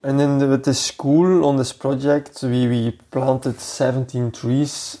And then with the school on this project, we planted 17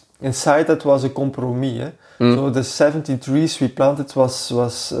 trees. Inside that was a compromis. So the 17 trees we planted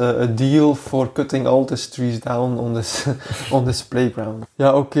was a deal for cutting all these trees down on this on this playground.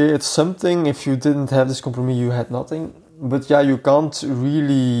 Yeah, okay, it's something. If you didn't have this compromis, you had nothing. But yeah, you can't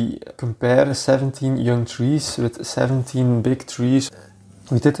really compare 17 young trees with 17 big trees.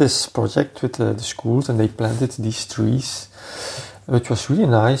 We did this project with the schools and they planted these trees, which was really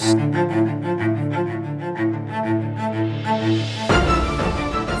nice.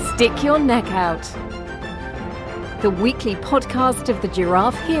 Stick Your Neck Out, the weekly podcast of the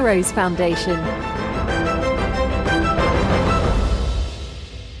Giraffe Heroes Foundation.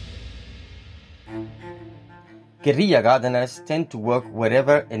 Guerrilla gardeners tend to work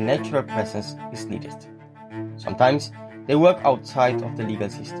wherever a natural presence is needed. Sometimes they work outside of the legal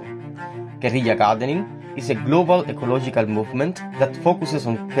system. Guerrilla gardening is a global ecological movement that focuses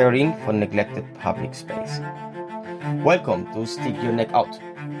on caring for neglected public space. Welcome to Stick Your Neck Out,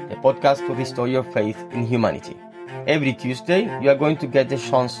 a podcast to restore your faith in humanity. Every Tuesday, you are going to get the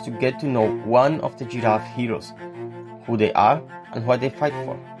chance to get to know one of the giraffe heroes, who they are and what they fight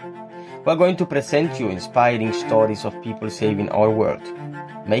for. We are going to present you inspiring stories of people saving our world,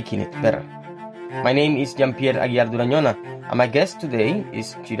 making it better. My name is Jean-Pierre Aguiar Durañona, and my guest today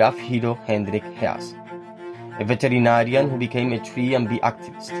is giraffe hero Hendrik Heas, a veterinarian who became a tree and bee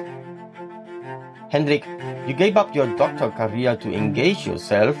activist. Hendrik, you gave up your doctoral career to engage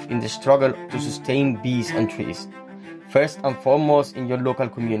yourself in the struggle to sustain bees and trees, first and foremost in your local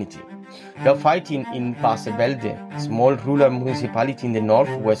community. You are fighting in Paasevelde, a small rural municipality in the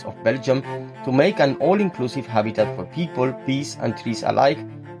northwest of Belgium, to make an all-inclusive habitat for people, bees and trees alike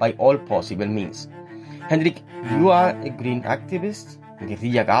by all possible means. Hendrik, you are a green activist, a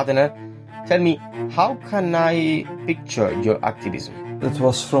guerrilla gardener. Tell me, how can I picture your activism? It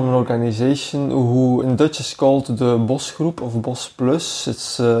was from an organization who in Dutch is called the Bosgroep of Bos Plus.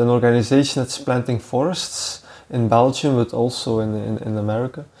 It's an organization that's planting forests in Belgium, but also in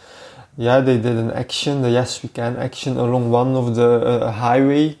America. Yeah, they did an action, the Yes We Can action, along one of the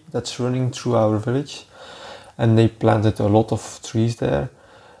highway that's running through our village. And they planted a lot of trees there.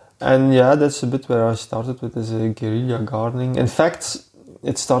 And yeah, that's a bit where I started with this guerrilla gardening. In fact,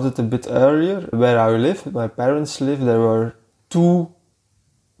 it started a bit earlier. Where I live, my parents live, there were two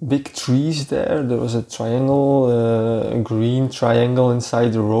big trees there. There was a triangle, a green triangle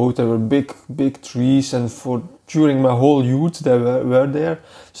inside the road. There were big trees, and during my whole youth they were there.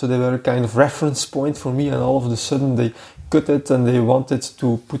 So they were a kind of reference point for me, and all of a sudden they cut it and they wanted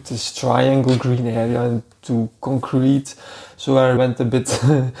to put this triangle green area into concrete. So I went a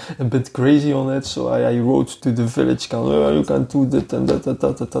bit crazy on it. So I wrote to the village, you can do that and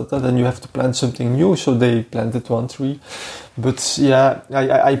that, and you have to plant something new. So they planted one tree. But yeah,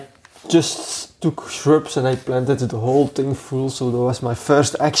 I just took shrubs and I planted the whole thing full. So that was my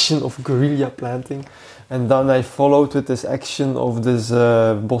first action of guerrilla planting. And then I followed with this action of this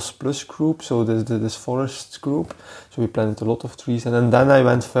Bos Plus group, so this forest group. So we planted a lot of trees. And then I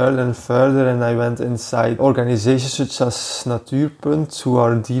went further and further, and I went inside organizations such as Natuurpunt, who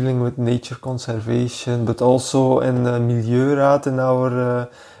are dealing with nature conservation, but also in the Milieuraad in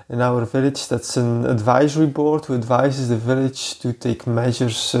our village. That's an advisory board who advises the village to take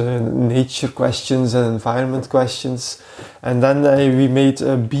measures, nature questions and environment questions. And then we made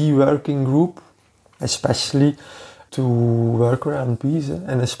a bee working group, especially to work around bees,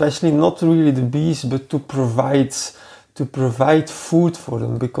 and especially not really the bees, but to provide food for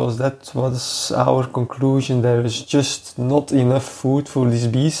them, because that was our conclusion. There is just not enough food for these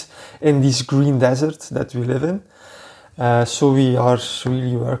bees in this green desert that we live in. So we are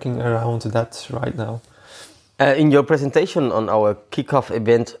really working around that right now. In your presentation on our kickoff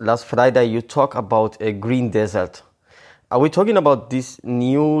event last Friday, you talk about a green desert. Are we talking about these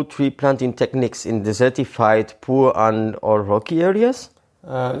new tree planting techniques in desertified, poor or rocky areas?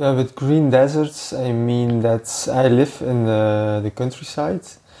 With green deserts, I mean that I live in the countryside.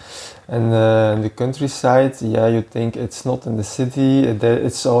 And in the countryside, yeah, you think it's not in the city. It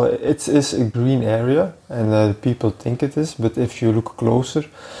is a green area, and people think it is. But if you look closer,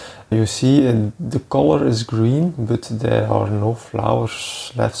 you see the color is green, but there are no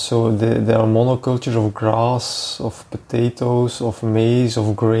flowers left. So there are monocultures of grass, of potatoes, of maize,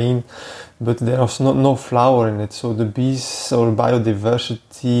 of grain, but there is no flower in it. So the bees or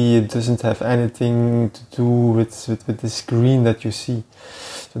biodiversity, it doesn't have anything to do with this green that you see.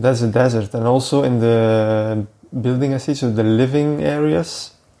 So that's a desert. And also in the building, I see, so the living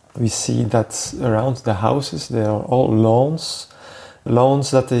areas, we see that around the houses, there are all lawns.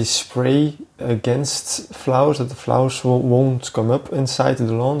 lawns that they spray against flowers, that the flowers won't come up inside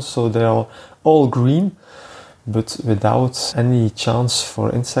the lawn, so they are all green, but without any chance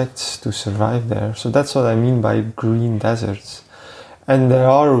for insects to survive there. So that's what I mean by green deserts. And there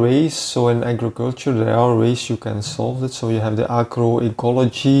are ways, so in agriculture there are ways you can solve it. So you have the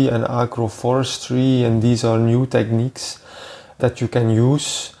agroecology and agroforestry, and these are new techniques that you can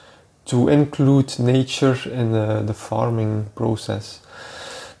use to include nature in the farming process.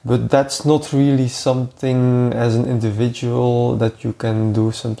 But that's not really something as an individual that you can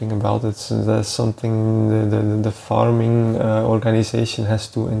do something about it. So that's something the farming organization has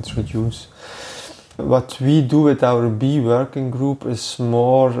to introduce. What we do with our bee working group is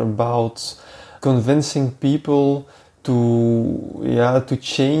more about convincing people to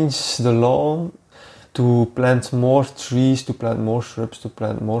change the lawn, to plant more trees, to plant more shrubs, to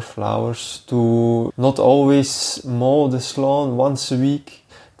plant more flowers, to not always mow this lawn once a week,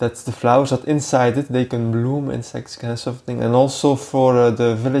 that the flowers that inside it, they can bloom, insects kind of thing. And also for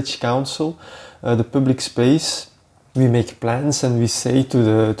the village council, the public space, we make plans and we say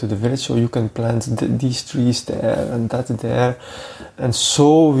to the village, so you can plant these trees there and that there. And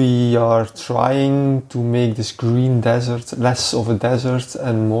so we are trying to make this green desert less of a desert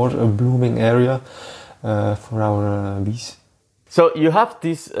and more a blooming area for our bees. So you have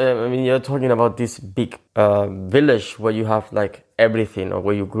this, you're talking about this big village where you have like everything, or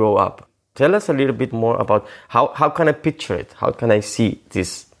where you grow up. Tell us a little bit more about how can I picture it? How can I see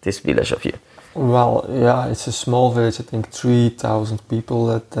this village of you? Well, yeah, it's a small village. I think 3,000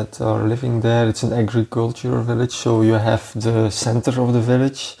 people that are living there. It's an agricultural village, so you have the center of the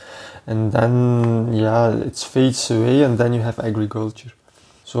village, and then it fades away, and then you have agriculture.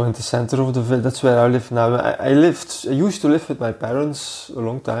 So in the center of the village, that's where I live now. I used to live with my parents a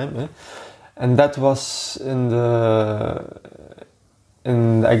long time, and that was in the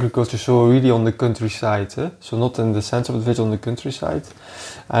agriculture, so really on the countryside, so not in the center of the village, on the countryside.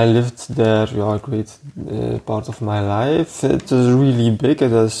 I lived there a great part of my life. It is really big.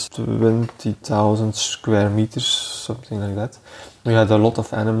 It has 20,000 square meters, something like that. We had a lot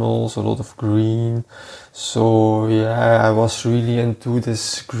of animals, a lot of green. So I was really into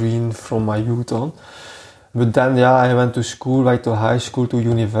this green from my youth on. But then I went to school, right to high school, to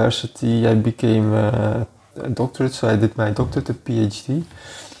university. I became a doctorate, so I did my doctorate, a PhD.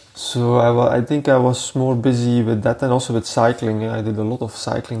 So I think I was more busy with that, and also with cycling. I did a lot of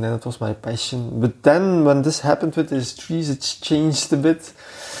cycling then, it was my passion. But then when this happened with these trees, it changed a bit.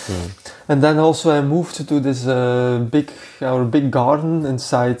 And then also I moved to this our big garden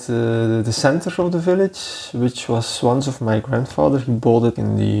inside the center of the village, which was once of my grandfather. He bought it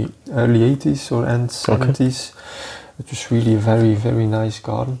in the early 80s or end 70s. It was really a very, very nice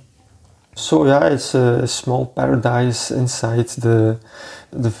garden. So it's a small paradise inside the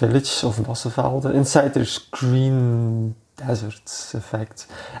village of Bossevelde. Inside there's green deserts effect.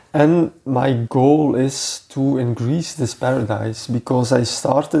 And my goal is to increase this paradise, because I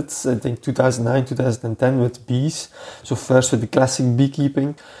started, I think 2009, 2010 with bees. So first with the classic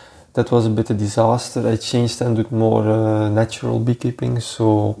beekeeping. That was a bit of a disaster. I changed them with more natural beekeeping.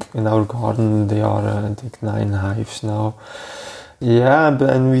 So in our garden they are, I think, 9 hives now.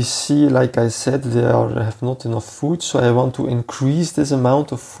 And we see, like I said, they have not enough food, so I want to increase this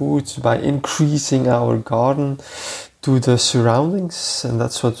amount of food by increasing our garden to the surroundings, and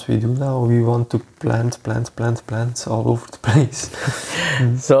that's what we do now. We want to plant all over the place.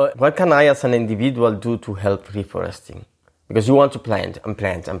 So what can I as an individual do to help reforesting? Because you want to plant.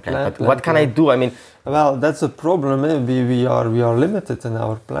 But what can I do? Well, that's the problem. We are limited in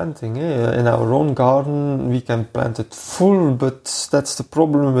our planting. In our own garden, we can plant it full, but that's the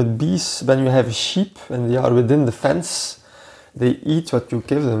problem with bees. When you have sheep and they are within the fence, they eat what you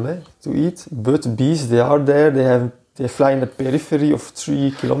give them to eat. But bees, they are there. They fly in the periphery of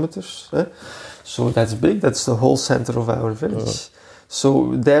 3 kilometers. So that's big. That's the whole center of our village.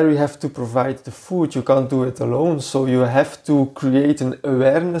 So there you have to provide the food. You can't do it alone. So you have to create an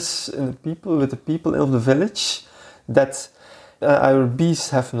awareness in with the people of the village that our bees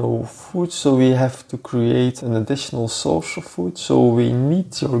have no food. So we have to create an additional source of food. So we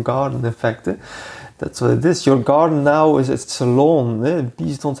need your garden, in fact. That's what it is. Your garden now it's a lawn.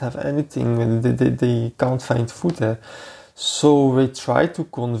 Bees don't have anything. They can't find food there. So we try to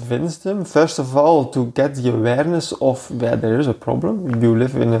convince them, first of all, to get the awareness of where there is a problem. You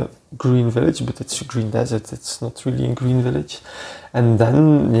live in a green village, but it's a green desert. It's not really a green village. And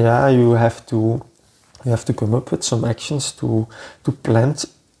then, you have to come up with some actions to plant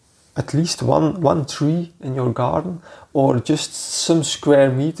at least one tree in your garden, or just some square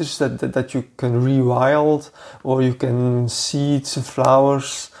meters that you can rewild, or you can seeds and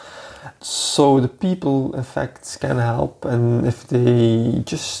flowers. So the people, in fact, can help, and if they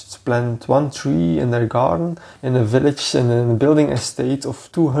just plant one tree in their garden, in a village, in a building estate of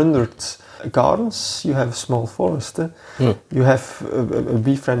 200 gardens, you have a small forest. You have a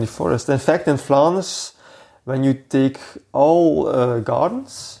bee-friendly forest. In fact, in Flanders, when you take all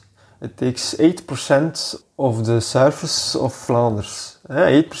gardens, it takes 8% of the surface of Flanders.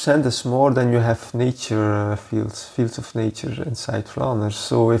 8% is more than you have nature fields of nature inside Flanders.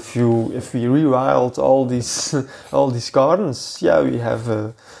 So if we rewild all these gardens, we have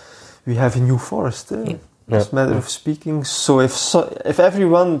a new forest. As a matter of speaking. So if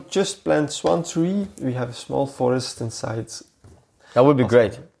everyone just plants one tree, we have a small forest inside. That would be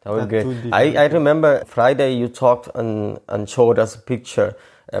great. That would be great. I remember Friday you talked and showed us a picture.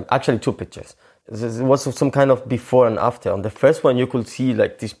 Actually, two pictures. It was some kind of before and after. On the first one, you could see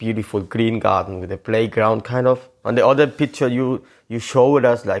like this beautiful green garden with a playground kind of. On the other picture, you showed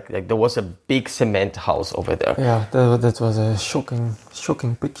us like there was a big cement house over there. Yeah, that was a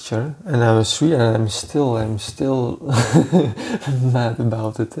shocking picture, and I'm still mad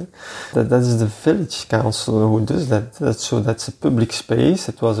about it. That's the village council who does that. That's a public space.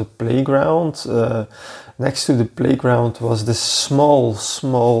 It was a playground. Next to the playground was this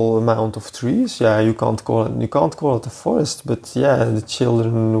small amount of trees. Yeah, you can't call it a forest, but yeah, the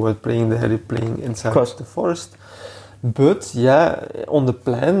children who were playing there, they're playing inside the forest. But yeah, on the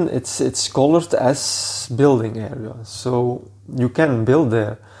plan, it's colored as building area, so you can build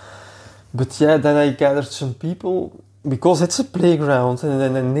there. But yeah, then I gathered some people, because it's a playground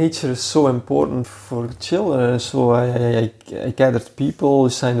and nature is so important for children. So I gathered people,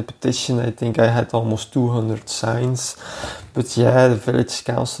 signed a petition. I think I had almost 200 signs. But yeah, the village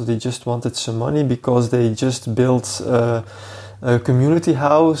council, they just wanted some money because they just built a community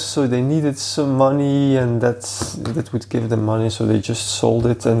house, so they needed some money, and that would give them money. So they just sold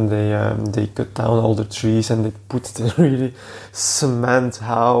it, and they cut down all the trees, and they put the really cement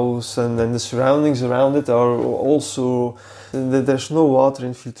house, and then the surroundings around it are also, there's no water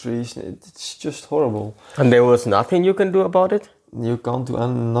infiltration. It's just horrible. And there was nothing you can do about it? You can't do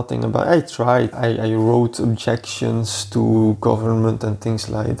nothing about it. I tried. I wrote objections to government and things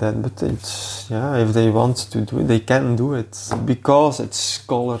like that. But if they want to do it, they can do it because it's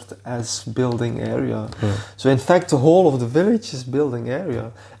colored as building area. So in fact, the whole of the village is building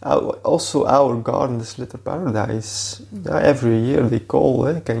area. Also, our garden, the Litter Paradise. Every year they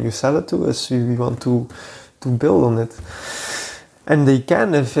call. Can you sell it to us? We want to build on it. And they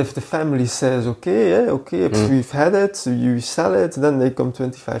can, if the family says, okay, we've had it, you sell it, then they come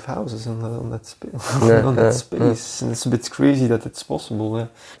 25 houses on that space. And it's a bit crazy that it's possible. Yeah.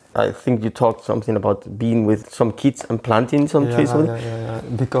 I think you talked something about being with some kids and planting some trees. Yeah.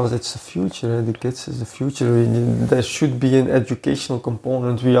 Because it's the future. The kids is the future. There should be an educational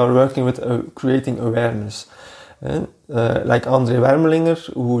component. We are working with creating awareness. Like André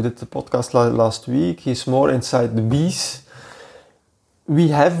Wermelinger, who did the podcast last week, he's more inside the bees. We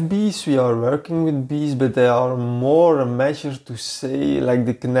have bees, we are working with bees, but they are more a measure to say, like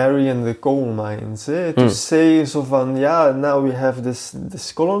the canary in the coal mines. To say, so van, now we have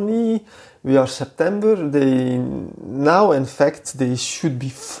this colony, we are September, now in fact they should be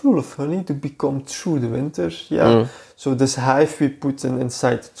full of honey to become through the winter. So this hive we put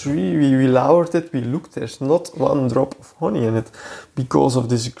inside the tree, we lowered it, we looked, there's not one drop of honey in it because of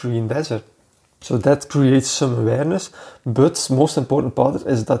this green desert. So that creates some awareness, but most important part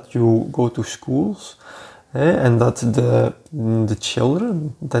is that you go to schools and that the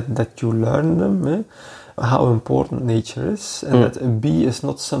children, that you learn them how important nature is, and that a bee is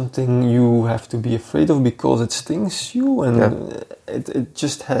not something you have to be afraid of because it stings you, and it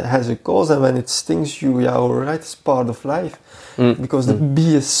just has a cause, and when it stings you, alright, it's part of life, because the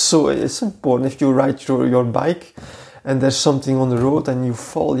bee it's important. If you ride your bike, and there's something on the road and you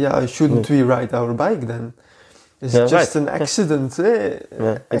fall, shouldn't we ride our bike then? It's just an accident.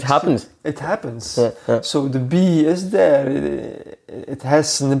 It happens. It happens. So the bee is there. It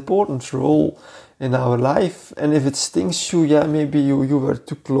has an important role in our life. And if it stings you, maybe you were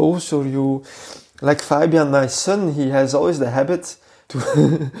too close, or you, like Fabian, my son, he has always the habit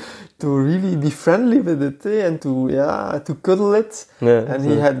really be friendly with it, and to cuddle it. Yeah, and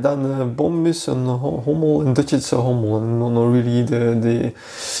he had done a bombus and hommel. In Dutch it's a hommel, and not really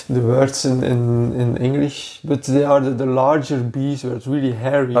the words in English, but they are the larger bees where it's really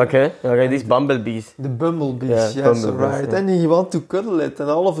hairy. Okay, these bumblebees. The bumblebees, Yeah, yes, bumblebees, right. yeah. And he wanted to cuddle it, and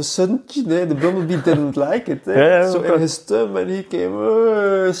all of a sudden, the bumblebee didn't like it. Yeah, so of in course. his thumb, and he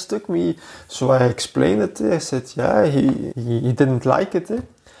came, stuck me. So I explained it. I said, yeah, he didn't like it.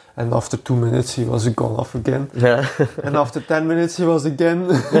 And after 2 minutes, he was gone off again. Yeah. And after 10 minutes, he was again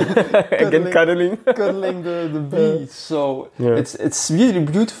Cuddling. cuddling the bee. So Yeah. it's really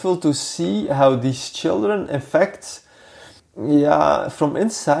beautiful to see how these children, in fact, from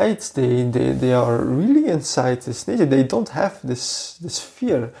inside, they are really inside this nature. They don't have this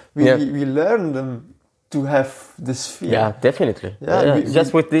fear. We learn them to have this fear. Yeah, definitely. Yeah,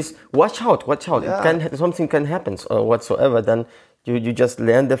 just with this, watch out. Yeah. Something can happen or whatsoever. Then you just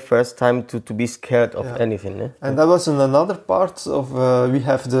learn the first time to be scared of anything. Yeah? And that was in another part of, we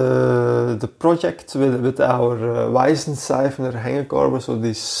have the project with our Weissenseifener Hengekorben, so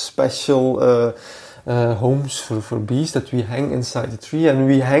these special homes for bees that we hang inside the tree, and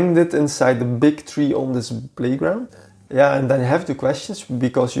we hanged it inside the big tree on this playground. Yeah, and then you have the questions,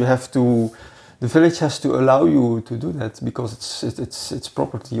 because you have to, the village has to allow you to do that, because it's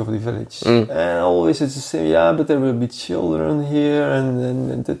property of the village. And always it's the same, but there will be children here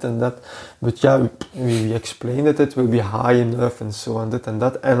and that and that. But we explained that it will be high enough and so on, that and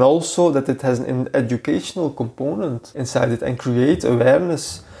that. And also that it has an educational component inside it and create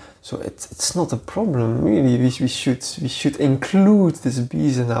awareness. So it's not a problem, really. We should include these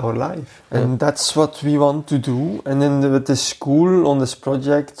bees in our life. And that's what we want to do. And then with the school, on this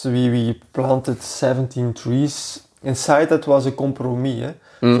project, we planted 17 trees. Inside that was a compromis.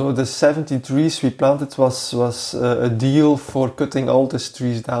 So the 17 trees we planted was a deal for cutting all these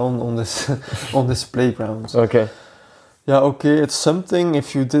trees down on this on this playground. Okay. Yeah, okay, it's something.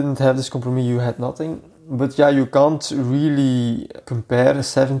 If you didn't have this compromis, you had nothing. But you can't really compare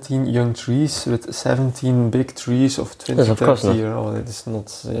 17 young trees with 17 big trees of 20, Yes, of course 30 not. years old. It is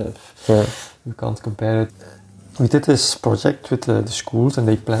not, Yeah. you can't compare it. We did this project with the schools, and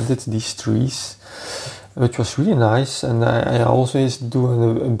they planted these trees, which was really nice. And I always do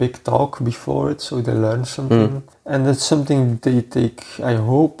a big talk before it, so they learn something. And that's something they take, I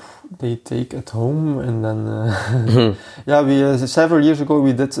hope, they take at home. And then we several years ago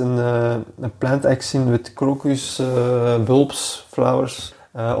we did a plant action with crocus bulbs, flowers,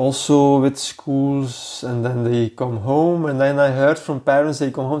 also with schools. And then they come home, and then I heard from parents,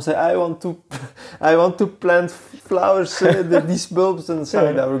 they come home and say, I want to plant flowers, these bulbs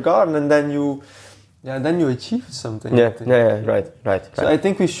inside our garden. And then you achieve something. Right. So I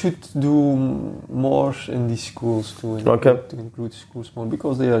think we should do more in these schools to include schools more,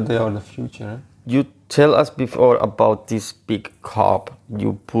 because they are the future. Eh? You tell us before about this big carp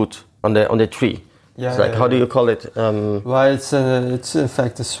you put on the tree. Yeah, it's like, how do you call it? Well, it's in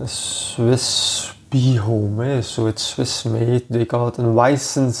fact a Swiss bee home. Eh? So it's Swiss made. They call it a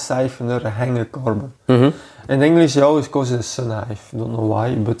Weissenseifener Hengekorben. In English, they always call it a sun hive. Don't know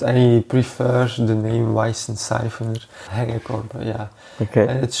why, but I prefer the name Weissenseifener Hengekorben. Yeah. Okay.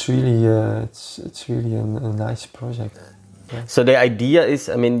 And it's really, it's really a nice project. Yeah. So the idea is,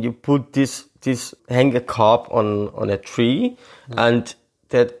 you put this Hengekorb on a tree, and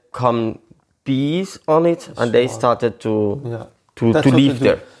that come bees on it, and they started to live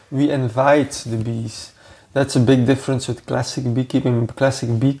there. We invite the bees. That's a big difference with classic beekeeping. Classic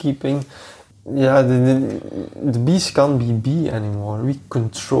beekeeping, the bees can't be bee anymore. We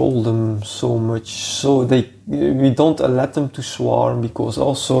control them so much, so we don't let them to swarm, because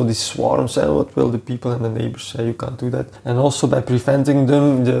also the swarms, and what will the people and the neighbors say? You can't do that. And also by preventing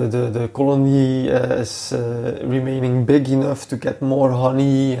them, the colony is remaining big enough to get more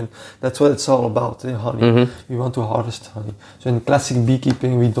honey, and that's what it's all about, honey. We want to harvest honey. So in classic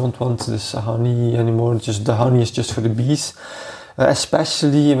beekeeping, we don't want this honey anymore. Just the honey is just for the bees.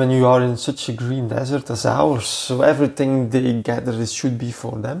 Especially when you are in such a green desert as ours, so everything they gather, it should be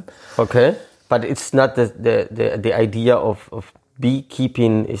for them. Okay, but it's not the idea of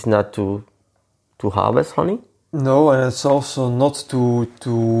beekeeping is not to harvest honey. No, and it's also not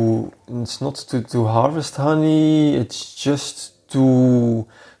to harvest honey. It's just to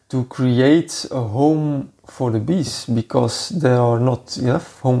create a home for the bees, because there are not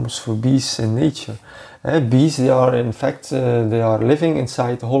enough homes for bees in nature. Bees, they are in fact they are living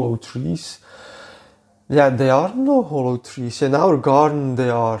inside hollow trees. Yeah, there are no hollow trees in our garden.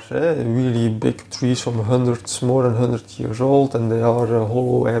 They are really big trees from more than 100 years old, and there are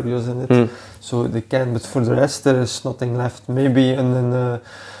hollow areas in it, so they can. But for the rest, there is nothing left. Maybe in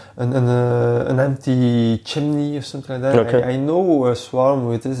an empty chimney or something like that. Okay. I know a swarm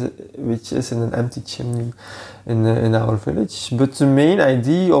which is in an empty chimney in our village. But the main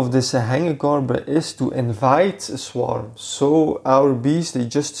idea of this hangingkorbe is to invite a swarm. So our bees, they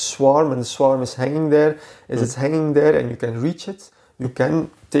just swarm, and the swarm is hanging there. As it's hanging there and you can reach it, you can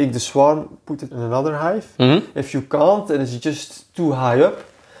take the swarm, put it in another hive. If you can't and it's just too high up,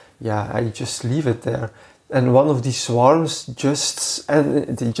 I just leave it there. And one of these swarms just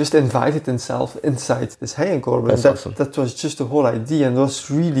invited itself inside this hangingkorbe. That's awesome. That was just the whole idea, and it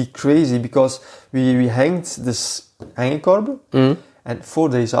was really crazy because we hanged this hangingkorbe, and 4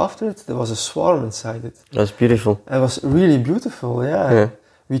 days after it, there was a swarm inside it. That's beautiful. It was really beautiful, yeah.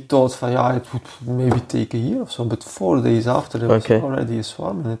 We thought, it would maybe take a year or so, but 4 days after, there was already a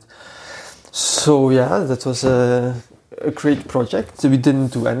swarm in it. So that was a great project. We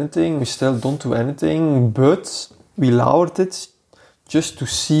didn't do anything, we still don't do anything, but we lowered it just to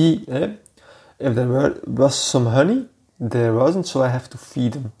see if there was some honey. There wasn't, so I have to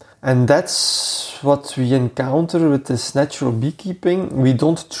feed them. And that's what we encounter with this natural beekeeping. We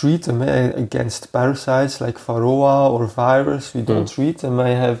don't treat them against parasites like varroa or virus. We don't treat them. I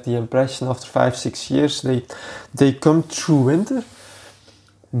have the impression after 5-6 years they come through winter.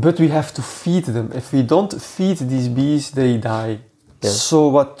 But we have to feed them. If we don't feed these bees, they die. Yeah. So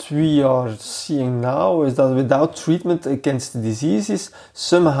what we are seeing now is that without treatment against the diseases,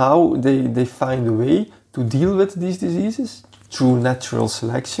 somehow they find a way to deal with these diseases through natural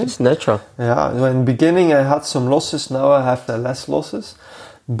selection. It's natural. Yeah, in the beginning I had some losses, now I have less losses.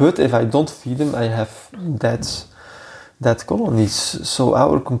 But if I don't feed them, I have dead colonies. So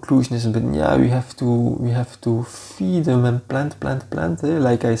our conclusion has been, we have to feed them and plant.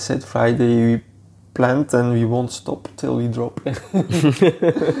 Like I said, Friday we plant and we won't stop till we drop. No,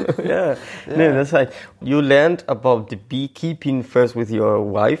 that's right. You learned about the beekeeping first with your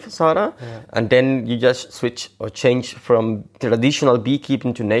wife, Sarah, and then you just switch or change from traditional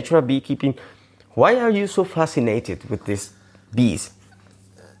beekeeping to natural beekeeping. Why are you so fascinated with these bees?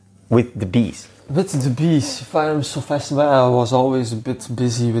 With the bees? With the bees, if I'm so fascinated, I was always a bit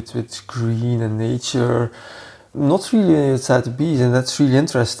busy with green and nature. Not really outside the bees, and that's really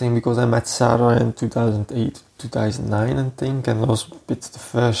interesting because I met Sarah in 2008, 2009, I think, and that was a bit the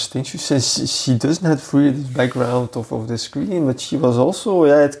first thing. She says she doesn't have really this background of this green, but she was also,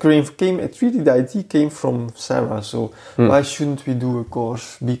 the idea came from Sarah, so why shouldn't we do a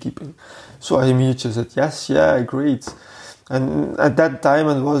course beekeeping? So I immediately said, yes, great. And at that time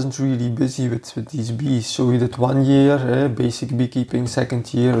I wasn't really busy with these bees. So we did 1 year basic beekeeping,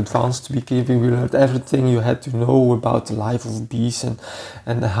 2nd year advanced beekeeping. We learned everything you had to know about the life of bees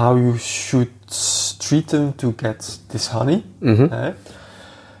and how you should treat them to get this honey.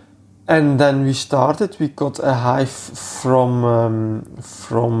 And then we started. We got a hive from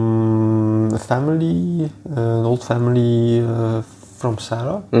a family, an old family from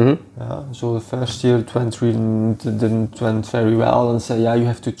Sarah. So the first year it didn't went very well, and said, you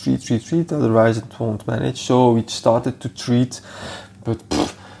have to treat, otherwise it won't manage. So we started to treat, but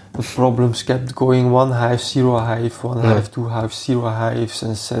the problems kept going. 1 hive, 0 hive, 1 hive, 2 hives, 0 hives,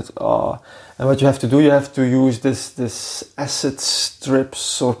 and said, and what you have to do, you have to use this acid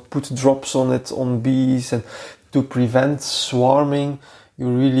strips or put drops on it on bees, and to prevent swarming. You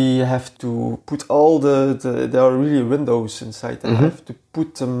really have to put all there are really windows inside. You have to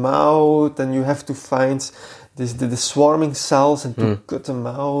put them out, and you have to find the swarming cells and to cut them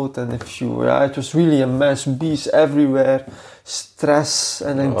out. And it was really a mess. Bees everywhere, stress,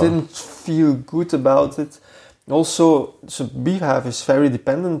 and I didn't feel good about it. Also, so beehive is very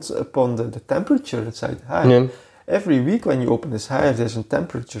dependent upon the temperature inside the hive. Every week when you open this hive, there's a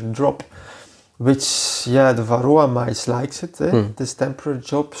temperature drop. Which, the varroa mice likes it, this temperature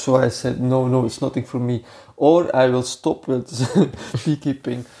drop. So I said, no, it's nothing for me. Or I will stop with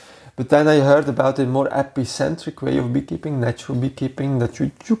beekeeping. But then I heard about a more epicentric way of beekeeping, natural beekeeping, that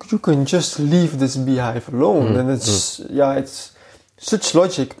you can just leave this beehive alone. And it's such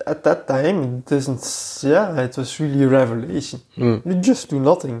logic. At that time, it was really a revelation. You just do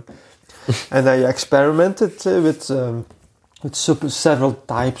nothing. And I experimented with several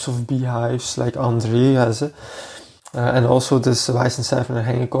types of beehives, like André has it. And also this Weissenseifener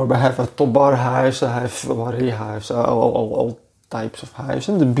hangingkorbe. I have a top bar hives, I have Waré hives, all types of hives.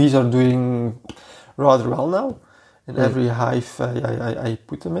 And the bees are doing rather well now. In every hive I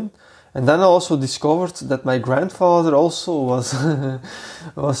put them in. And then I also discovered that my grandfather also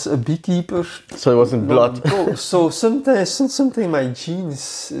was a beekeeper. So it wasn't blood. So something in my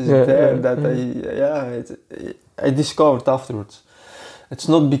genes is there that I discovered afterwards. It's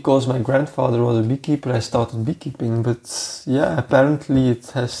not because my grandfather was a beekeeper I started beekeeping, but yeah, apparently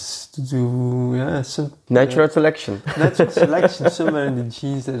it has to do some Natural selection. natural selection. Somewhere in the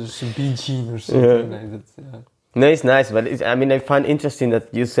genes there's a bee gene or something like that. Yeah. No, it's nice, but I find interesting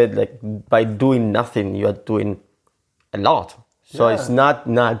that you said like by doing nothing you are doing a lot. So it's not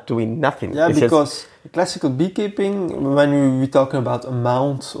doing nothing. Yeah, it's because classical beekeeping, when we're talking about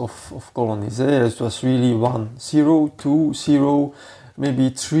amount of colonies, it was really 1, 0, 2, 0, maybe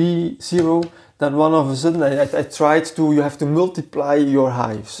 3, 0. Then one of a sudden I tried to, you have to multiply your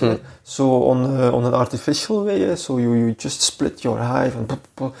hives. So on an artificial way, so you just split your hive and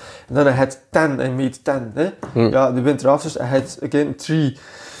then I had 10, I made 10. Yeah, the winter after I had again 3.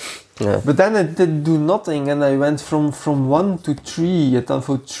 Yeah. But then I did do nothing and I went from 1 to 3, and then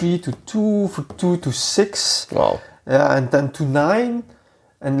from 3 to 2, from 2 to 6. Wow. Yeah, and then to 9.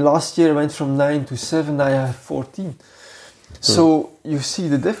 And last year I went from 9 to 7, I have 14. So you see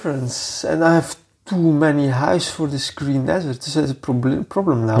the difference, and I have too many hives for this green desert. This is a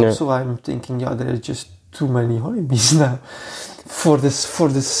problem now. Yeah. So I'm thinking, there are just too many honeybees now for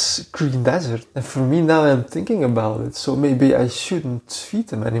this green desert. And for me now, I'm thinking about it. So maybe I shouldn't feed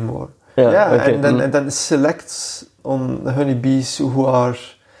them anymore. Okay. And then select on the honeybees who are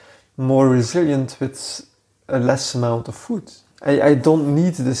more resilient with a less amount of food. I don't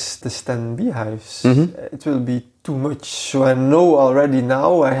need this 10 beehives. It will be too much. So I know already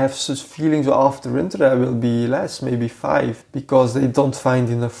now I have such feelings after winter I will be less, maybe 5, because they don't find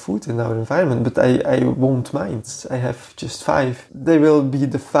enough food in our environment. But I won't mind. I have just 5. They will be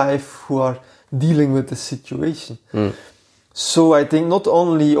the 5 who are dealing with the situation. So I think not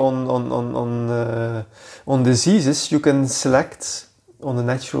only on diseases you can select on a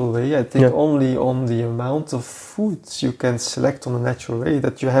natural way. I think only on the amount of food you can select on a natural way,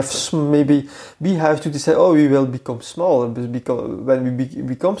 that you have maybe beehive to decide, we will become smaller, but because when we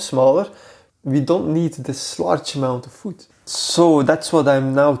become smaller, we don't need this large amount of food. So that's what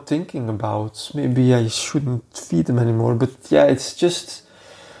I'm now thinking about. Maybe I shouldn't feed them anymore, but it's just,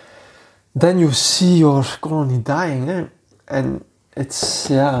 then you see your colony dying, and it's,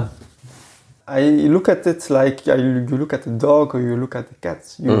 I look at it like you look at a dog or you look at a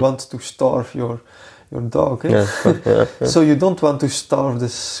cat. You want to starve your dog. So you don't want to starve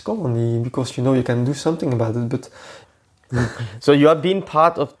this colony because you can do something about it. But so you have been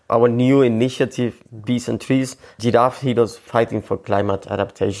part of our new initiative, Bees and Trees, Giraffe Heroes Fighting for Climate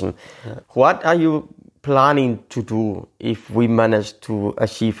Adaptation. What are you planning to do if we manage to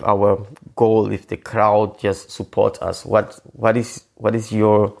achieve our goal, if the crowd just supports us? What is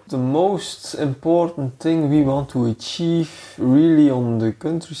your... The most important thing we want to achieve really on the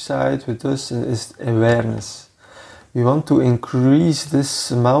countryside with us is awareness. We want to increase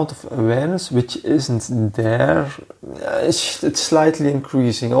this amount of awareness, which isn't there. It's slightly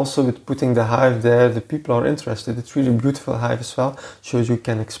increasing. Also with putting the hive there, the people are interested. It's really beautiful hive as well, shows you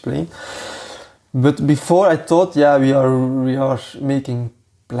can explain. But before I thought, we are making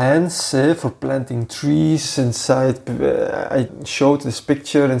plans for planting trees inside. I showed this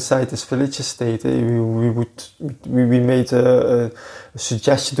picture inside this village estate. We made a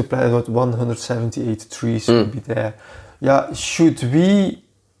suggestion to plant about 178 trees would be there. Should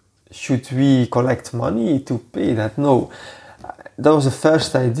we collect money to pay that? No. That was the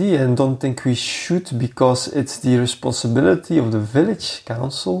first idea, and don't think we should, because it's the responsibility of the village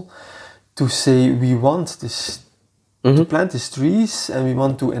council to say we want this to plant these trees and we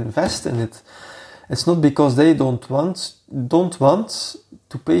want to invest in it. It's not because they don't want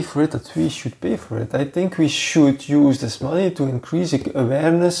to pay for it that we should pay for it. I think we should use this money to increase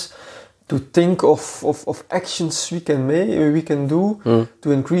awareness, to think of actions we can do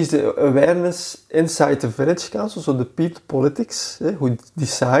to increase the awareness inside the village council, so the people, politics who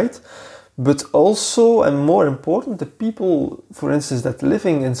decide. But also, and more important, the people, for instance, that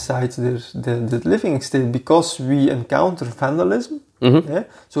living inside the living estate, because we encounter vandalism.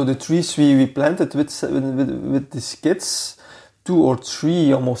 So the trees we planted with these kids, 2 or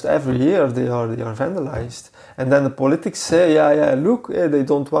 3 almost every year, they are vandalized. And then the politics say, look, they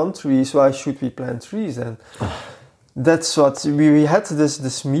don't want trees, why should we plant trees then? That's what we had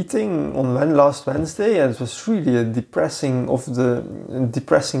this meeting on last Wednesday, and it was really a depressing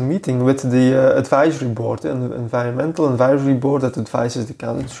meeting with the advisory board, and the environmental advisory board that advises the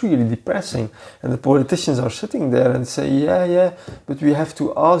council. It's really depressing, and the politicians are sitting there and say, but we have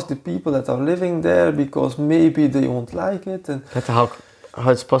to ask the people that are living there because maybe they won't like it. And that's how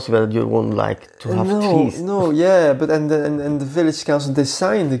it's possible that you won't like to have trees? But and the village council, they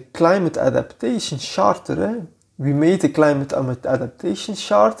signed the climate adaptation charter. we made a climate adaptation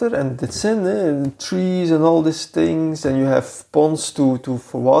charter, and it's in trees and all these things, and you have ponds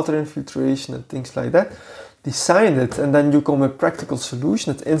for water infiltration and things like that. They signed it, and then you come with a practical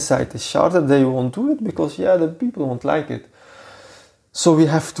solution that inside the charter they won't do it because the people won't like it. So we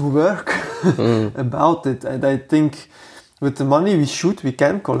have to work about it, and I think with the money we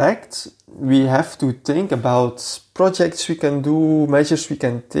can collect, we have to think about projects we can do, measures we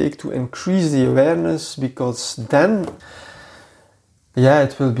can take to increase the awareness, because then,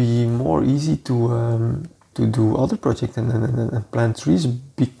 it will be more easy to do other projects and plant trees,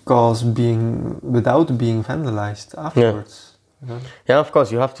 because without being vandalized afterwards. Yeah, of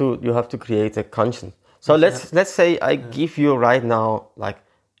course, you have to create a conscience. So let's say I give you right now like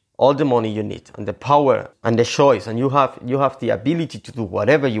all the money you need and the power and the choice, and you have the ability to do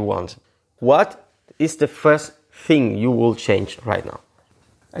whatever you want. What is the first thing you will change right now?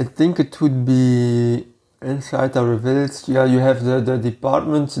 I think it would be inside our village. You have the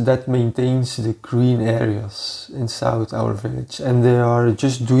department that maintains the green areas inside our village, and they are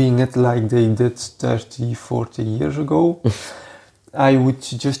just doing it like they did 30, 40 years ago. I would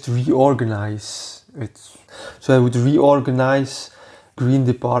just reorganize it. So I would reorganize green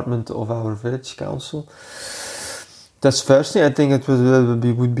department of our village council. That's first thing. I think it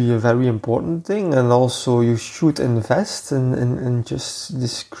would be a very important thing, and also you should invest in just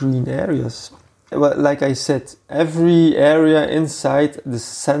these green areas. Well, like I said, every area inside the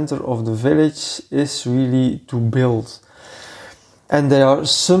center of the village is really to build, and there are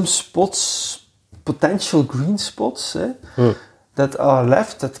some spots, potential green spots, that are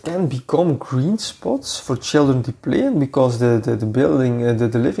left that can become green spots for children to play in, because the building, the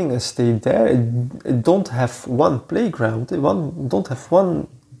living estate there, it don't have one playground. Don't have one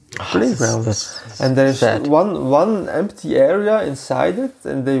playground, and there's sad. one empty area inside it,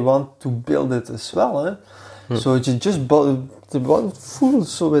 and they want to build it as well. So it's just the one full,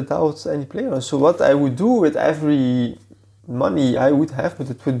 so without any playground. So what I would do with every money I would have, but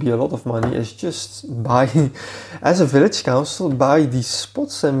it would be a lot of money, is just buy, as a village council, buy these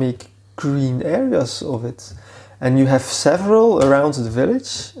spots and make green areas of it. And you have several around the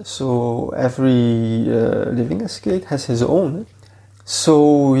village, so every living estate has his own.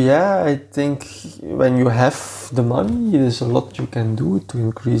 So I think when you have the money, there's a lot you can do to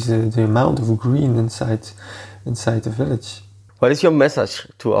increase the amount of green inside the village. What is your message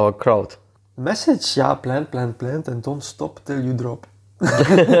to our crowd? Message, plant, and don't stop till you drop.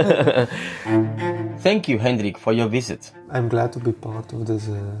 Thank you, Hendrik, for your visit. I'm glad to be part of this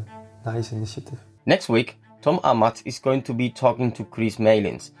nice initiative. Next week, Tom Amat is going to be talking to Chris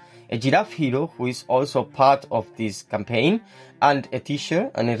Malins, a giraffe hero who is also part of this campaign, and a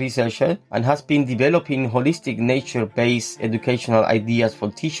teacher and a researcher, and has been developing holistic nature-based educational ideas for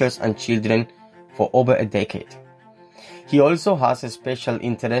teachers and children for over a decade. He also has a special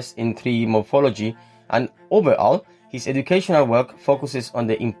interest in tree morphology, and overall, his educational work focuses on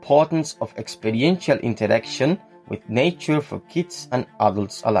the importance of experiential interaction with nature for kids and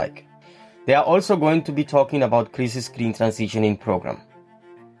adults alike. They are also going to be talking about Chris's green transitioning program.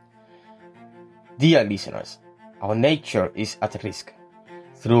 Dear listeners, our nature is at risk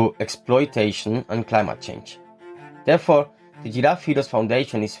through exploitation and climate change. Therefore, the Giraffe Heroes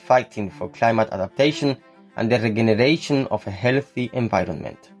Foundation is fighting for climate adaptation and the regeneration of a healthy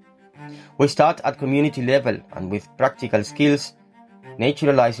environment. We start at community level and with practical skills,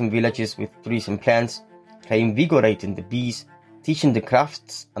 naturalizing villages with trees and plants, reinvigorating the bees, teaching the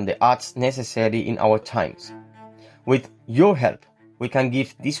crafts and the arts necessary in our times. With your help, we can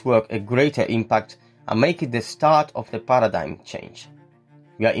give this work a greater impact and make it the start of the paradigm change.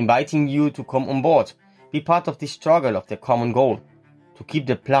 We are inviting you to come on board, be part of the struggle of the common goal, to keep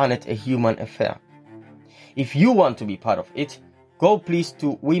the planet a human affair. If you want to be part of it, go please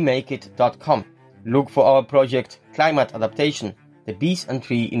to wemakeit.com. Look for our project Climate Adaptation, the Bees and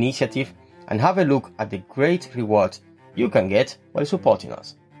Tree Initiative, and have a look at the great rewards you can get while supporting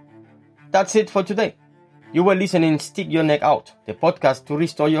us. That's it for today. You were listening Stick Your Neck Out, the podcast to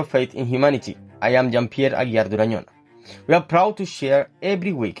restore your faith in humanity. I am Jean-Pierre Aguiar Durañona. We are proud to share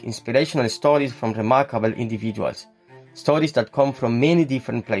every week inspirational stories from remarkable individuals, stories that come from many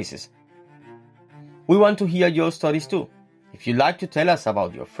different places. We want to hear your stories too. If you'd like to tell us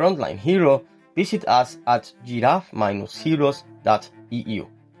about your frontline hero, visit us at giraffe-heroes.eu.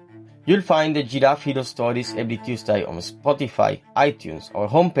 You'll find the Giraffe Hero stories every Tuesday on Spotify, iTunes, our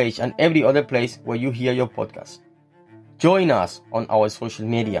homepage, and every other place where you hear your podcast. Join us on our social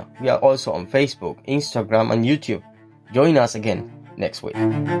media. We are also on Facebook, Instagram, and YouTube. Join us again next week.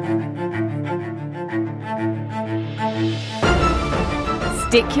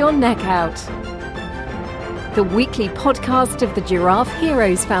 Stick your neck out. the weekly podcast of the Giraffe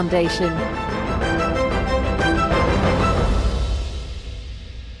Heroes Foundation.